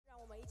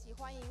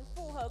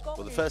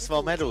Well, the first of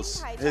our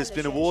medals has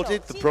been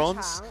awarded, the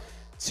bronze,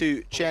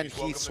 to Chen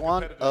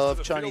He-Xuan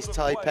of Chinese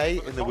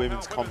Taipei in the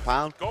women's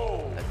compound.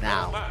 And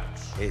now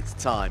it's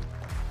time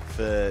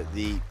for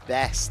the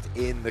best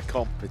in the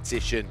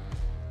competition.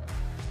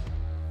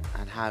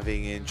 And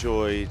having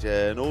enjoyed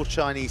an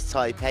all-Chinese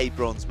Taipei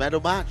bronze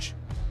medal match,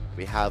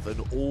 we have an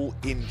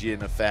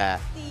all-Indian affair.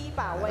 We've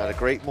had a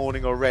great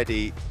morning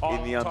already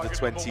in the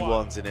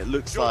under-21s, and it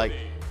looks like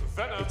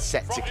it's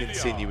set to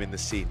continue in the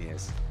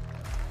seniors.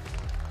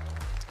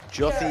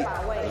 Jyothi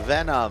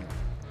Vennam,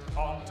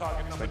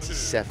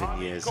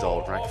 27 years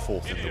old, ranked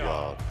 4th in the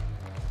world.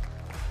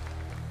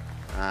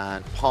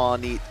 And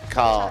Parneet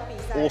Kaur,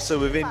 also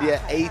with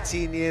India,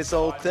 18 years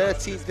old,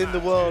 13th in the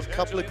world,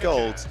 couple of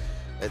golds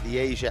at the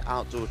Asia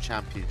Outdoor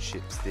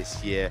Championships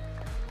this year.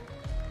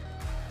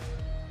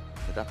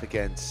 But up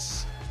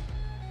against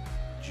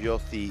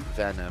Jyothi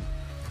Vennam,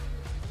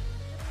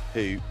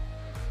 who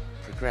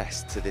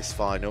progressed to this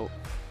final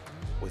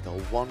with a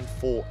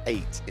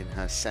 1-4-8 in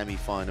her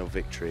semi-final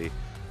victory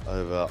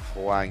over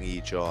Huang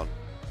Yizhuan.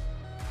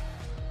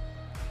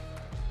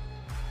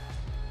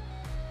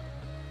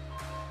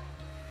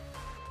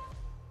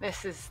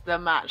 This is the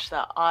match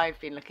that I've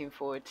been looking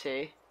forward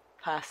to,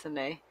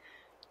 personally.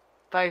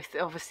 Both,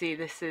 obviously,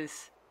 this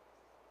is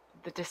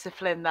the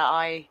discipline that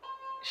I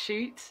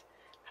shoot.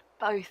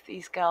 Both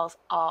these girls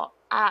are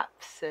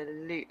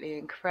absolutely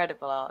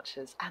incredible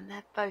archers, and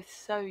they're both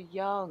so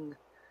young.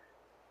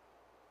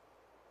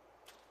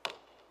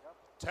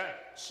 10.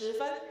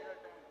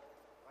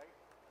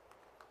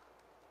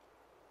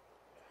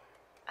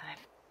 And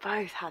they've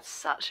both had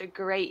such a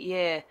great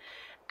year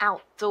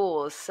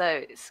outdoors, so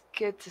it's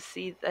good to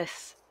see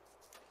this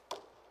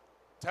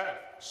 10.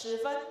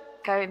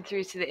 going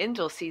through to the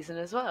indoor season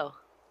as well.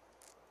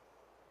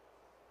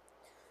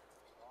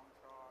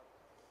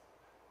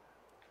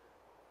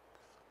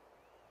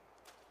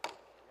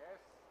 Yes.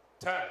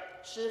 10.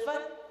 10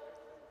分。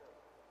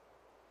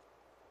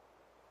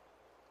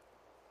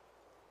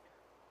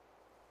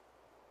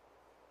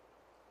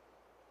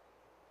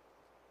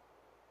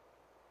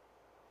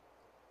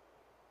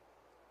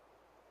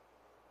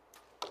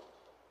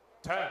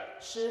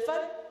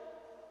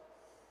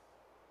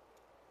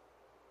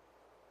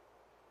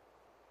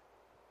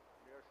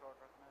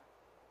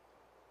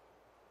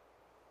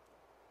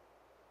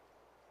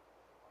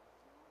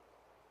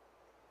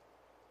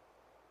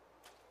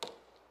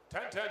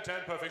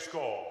 10-10-10, perfect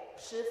score.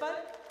 10分。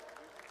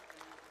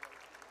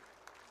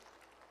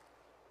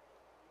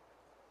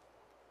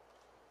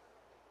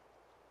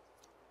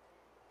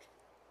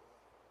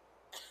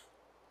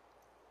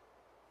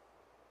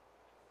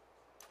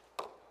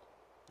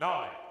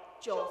 9.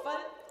 9分。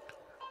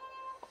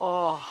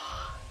 Oh,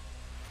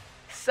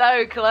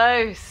 so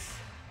close,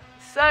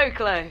 so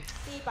close.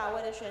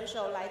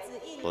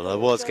 Well, I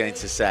was going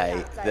to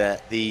say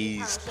that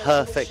these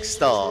perfect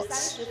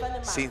starts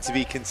seem to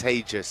be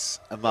contagious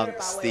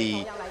amongst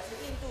the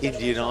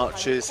Indian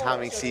archers,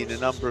 having seen a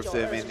number of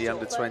them in the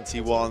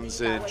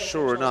under-21s, and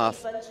sure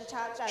enough,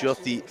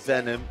 Jyothi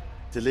Vennam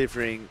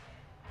delivering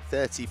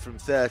 30 from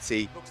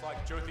 30.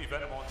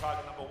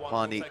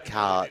 Parneet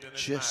Kaur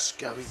just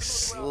going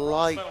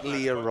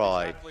slightly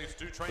awry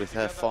with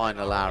her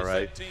final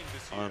arrow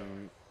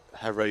on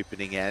her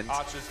opening end.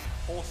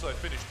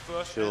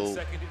 She'll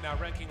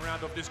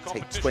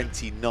take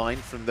 29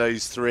 from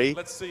those three.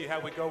 But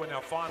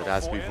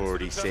as we've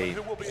already seen,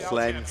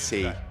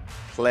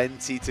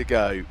 plenty to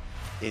go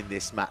in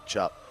this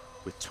matchup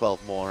with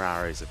 12 more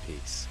arrows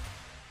apiece.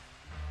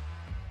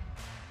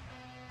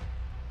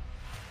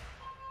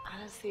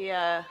 As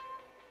the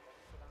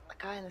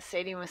guy in the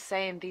stadium was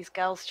saying, these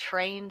girls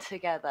train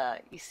together.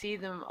 You see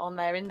them on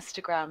their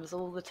Instagrams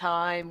all the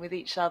time with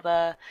each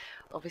other.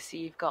 Obviously,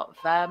 you've got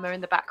Verma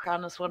in the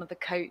background as one of the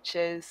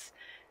coaches,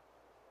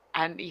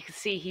 and you can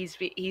see he's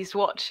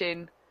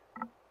watching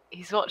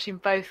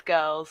both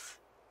girls,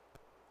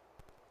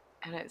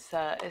 and it's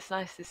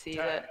nice to see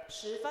that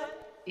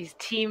his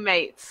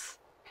teammates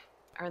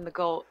are in the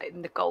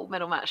gold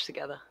medal match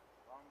together.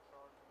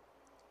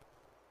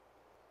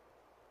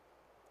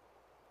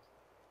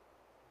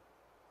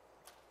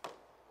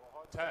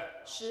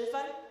 10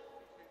分。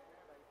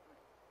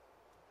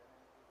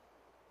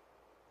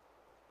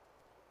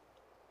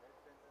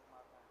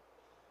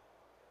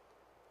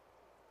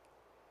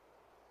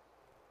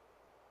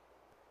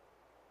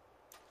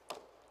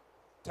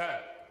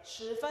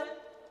 10分。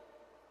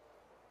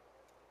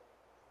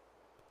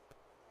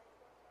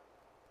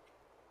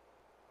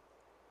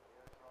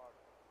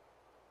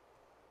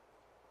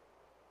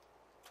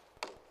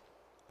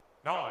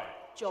 9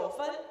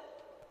分。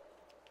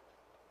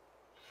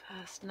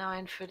 First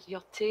 9 for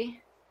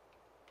Jyothi.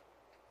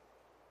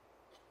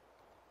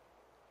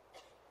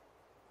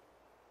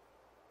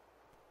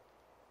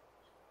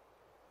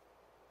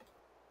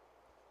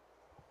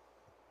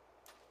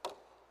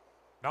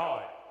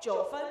 Nine.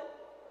 9分。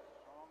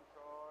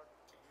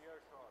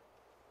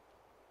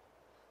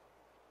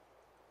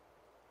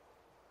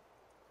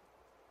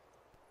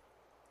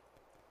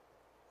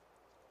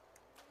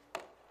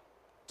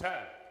 10.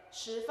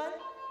 10分。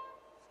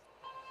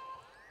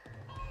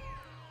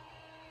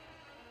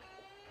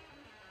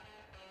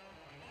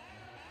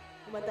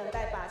我们等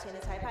待靶前的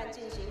裁判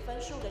进行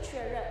分数的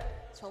确认。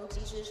从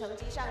即时成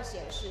绩上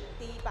显示，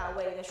第一把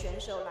位的选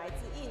手来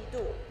自印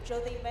度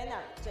Jyothi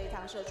Vennam， 这一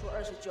趟射出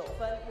29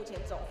分，目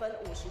前总分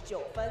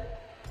59分。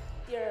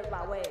第二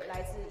把位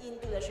来自印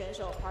度的选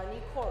手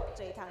Parneet Kaur，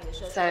 这一趟也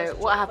射出29分。So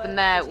what happened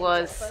there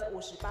was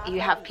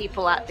you have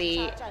people at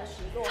the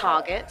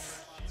targets,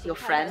 your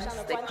friends,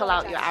 they pull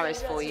out your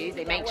arrows for you,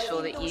 they make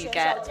sure that you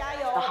get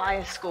the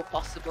highest score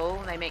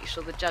possible, they make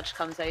sure the judge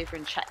comes over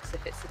and checks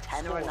if it's a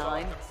 10 or a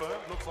 9,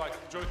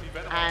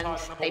 and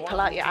they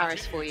pull out your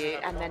arrows for you,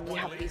 and then you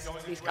have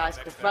these guys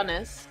called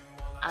runners,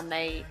 and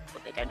they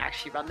don't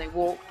actually run, they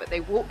walk, but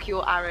they walk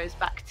your arrows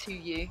back to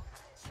you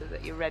so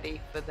that you're ready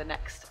for the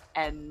next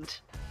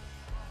end.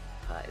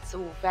 But it's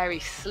all very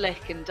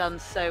slick and done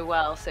so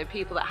well, so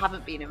people that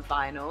haven't been in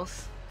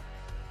finals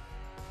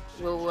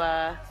will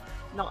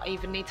not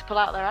even need to pull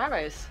out their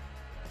arrows.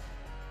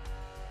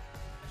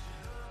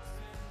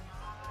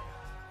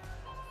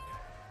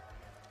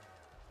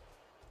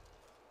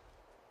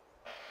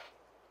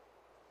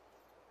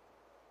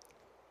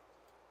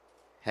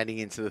 Heading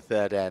into the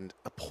third end,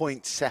 a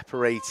point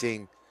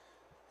separating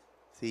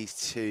these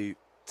two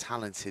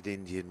talented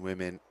Indian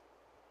women.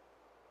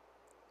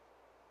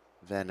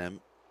 Vennam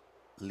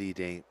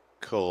leading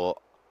Kaur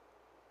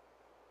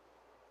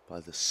by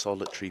the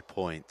solitary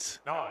point.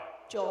 9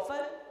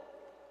分。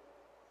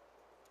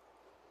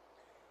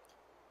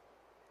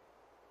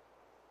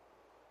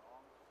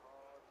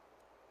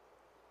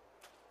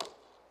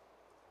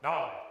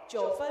9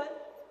分。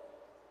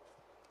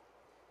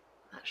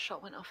 That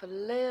shot went off a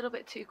little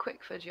bit too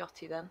quick for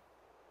Jyothi then.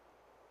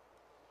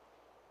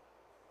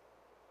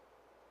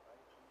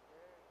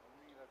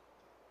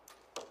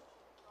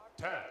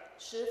 10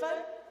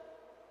分。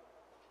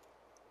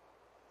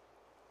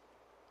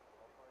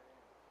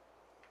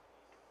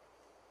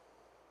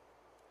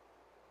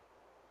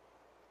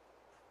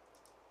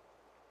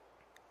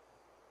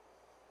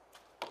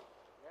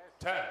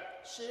 10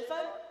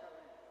分。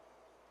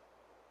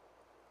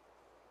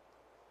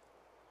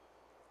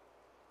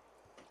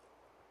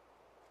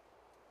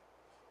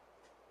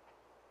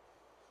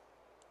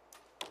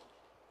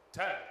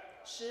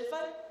 10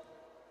分。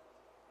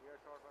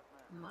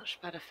 Much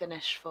better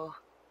finish for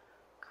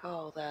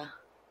Kaur there.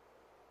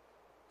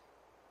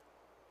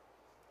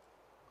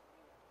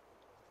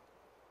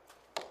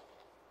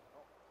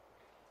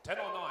 Ten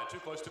or 9, too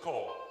close to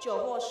call. 9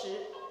或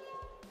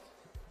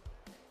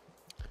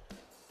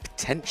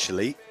10。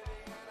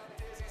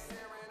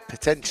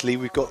 Potentially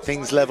we've got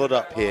things leveled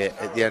up here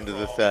at the end of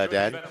the third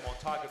end. Vennam on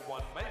target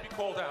 1 may be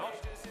called out.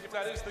 If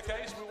that is the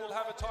case, we will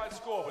have a tight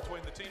score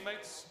between the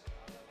teammates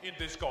in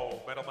this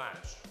gold medal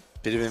match.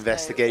 Bit of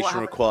investigation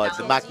required.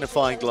 The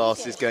magnifying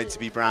glass is going to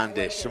be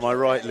brandished. Am I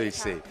right,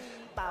 Lucy?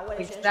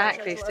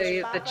 Exactly,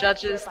 so the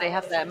judges, they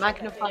have their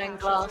magnifying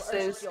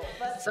glasses.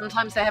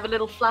 Sometimes they have a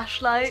little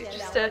flashlight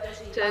just to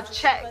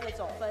check.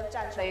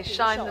 They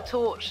shine the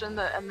torch and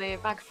the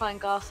magnifying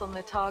glass on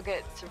the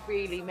target to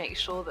really make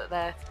sure that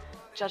they're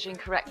judging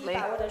correctly.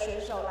 And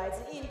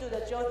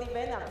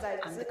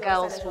the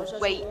girls will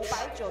wait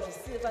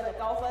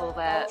for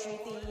their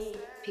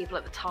people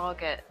at the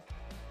target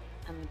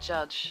and the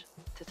judge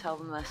to tell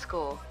them their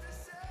score.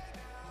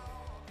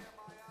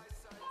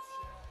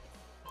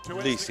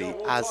 Lucy,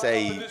 as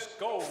a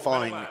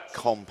fine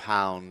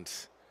compound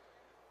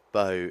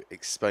bow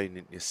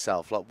exponent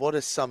yourself, like what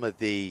are some of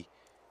the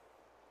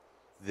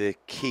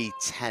key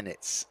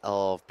tenets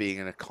of being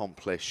an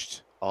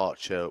accomplished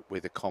archer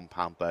with a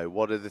compound bow?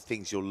 What are the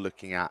things you're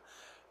looking at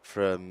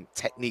from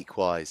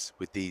technique-wise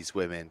with these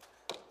women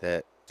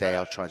that they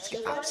are trying to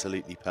get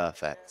absolutely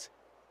perfect?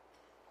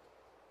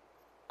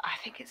 I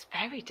think it's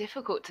very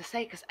difficult to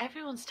say because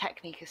everyone's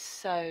technique is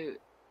so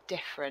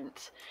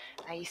different.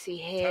 Now you see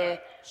here,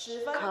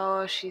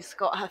 Kaur, she's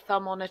got her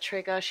thumb on a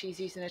trigger, she's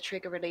using a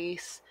trigger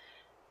release.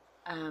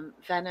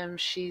 Vennam,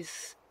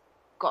 she's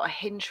got a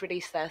hinge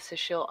release there, so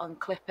she'll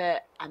unclip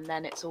it and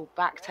then it's all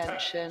back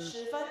tension.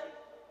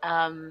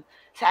 So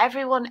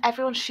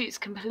everyone shoots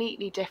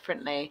completely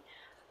differently.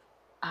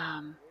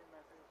 But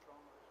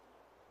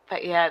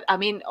yeah, I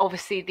mean,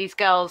 obviously these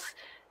girls,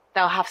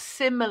 they'll have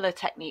similar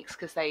techniques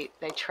because they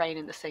train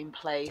in the same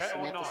place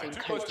and they have the same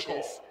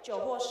coaches.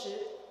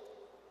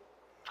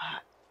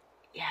 But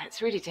yeah,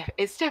 it's really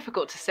it's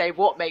difficult to say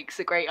what makes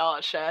a great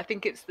archer. I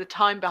think it's the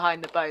time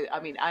behind the bow. I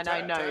mean, and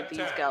I know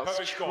these girls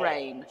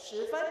train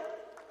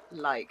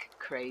like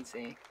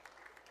crazy.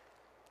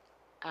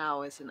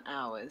 Hours and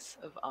hours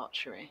of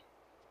archery.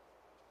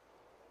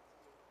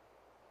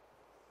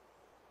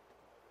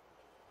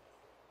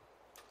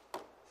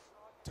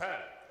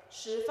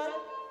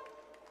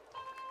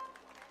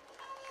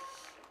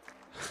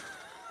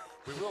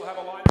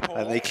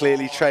 And they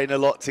clearly train a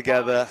lot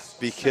together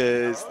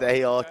because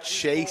they are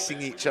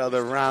chasing each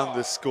other around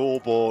the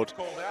scoreboard.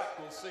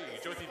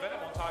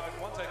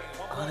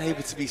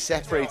 Unable to be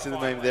separated at the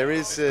moment. There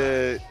is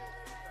an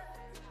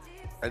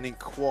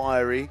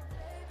inquiry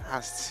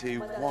as to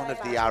one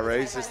of the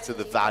arrows, as to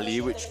the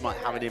value, which might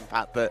have an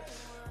impact, but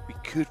we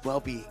could well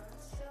be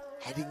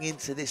heading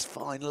into this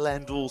final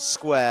end-all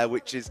square,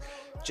 which is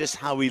just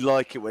how we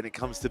like it when it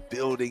comes to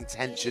building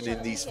tension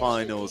in these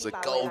finals. A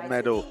gold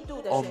medal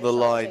on the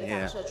line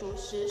here.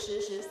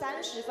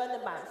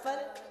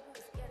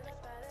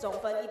 总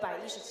分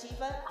117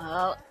分。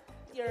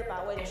 第二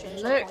把位的选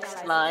手 looks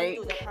like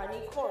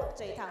Parneet Kaur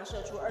这一趟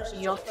射出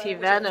29 Jyothi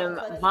Vennam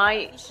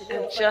might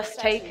have just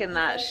taken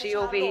that. She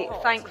will be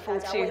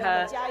thankful to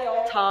her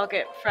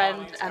target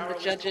friend and the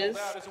judges.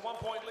 There's a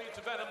 1-point lead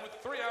to Vennam with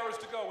 3 hours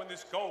to go in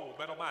this gold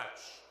medal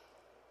match.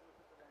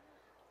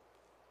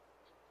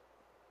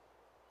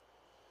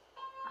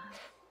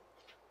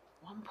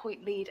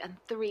 One-point lead and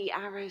 3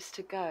 arrows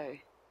to go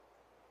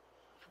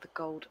for the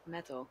gold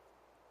medal.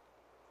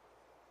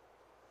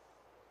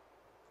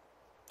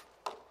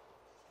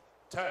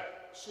 10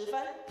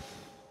 分。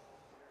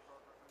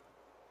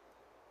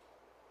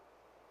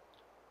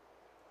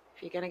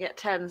 If you're going to get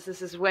 10s,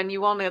 this is when you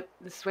want to.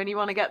 This is when you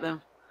want to get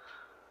them.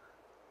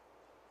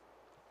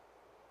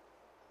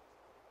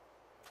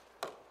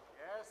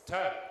 Yes.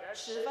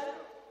 10分。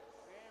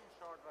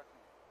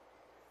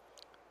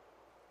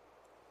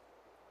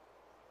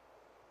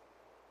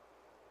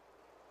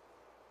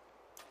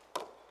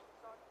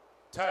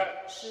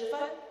 10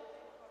分。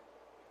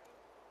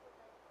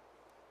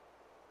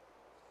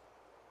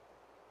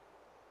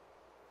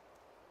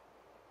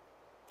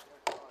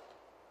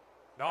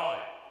 9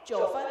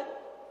分。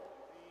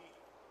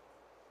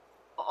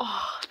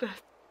 Oh,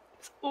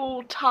 it's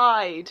all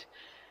tied.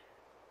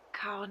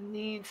 Kaur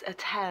needs a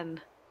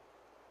 10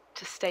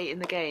 to stay in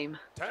the game.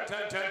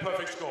 10-10-10,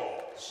 perfect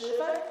score. 10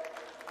分。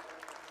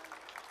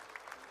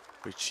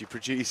 Which she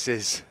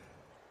produces.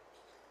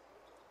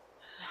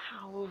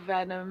 How will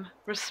Vennam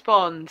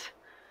respond?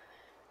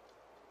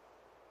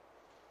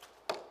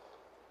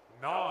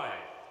 9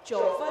 分。 It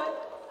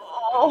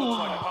looks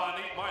like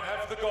Parneet might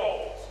have the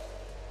gold.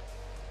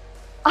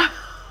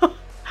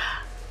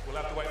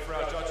 We'll have to wait for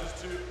our judges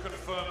to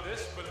confirm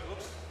this, but it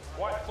looks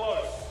quite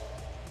close.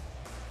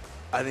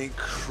 An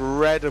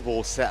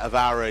incredible set of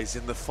arrows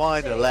in the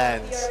final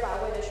end. 第二把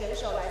位的选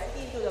手来自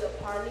印度的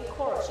Parneet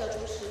Kaur 射出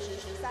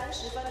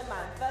10-10-30分的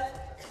满分。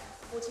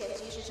目前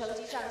即时成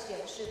绩上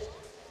显示，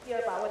第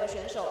二把位的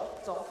选手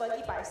总分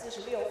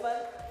146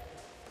分。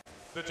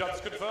 The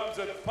judge confirms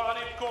that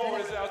Parneet Kaur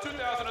is our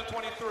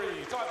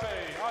 2023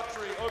 Taipei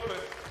Archery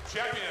Open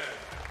champion.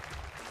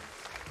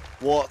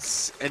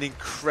 What an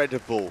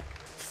incredible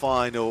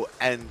final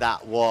end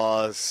that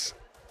was.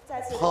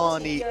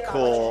 Parneet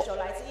Kaur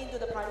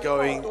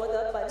going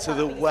to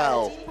the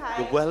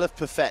well of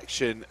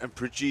perfection and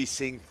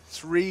producing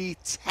 3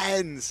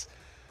 10s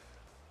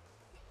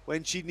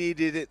when she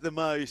needed it the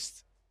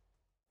most.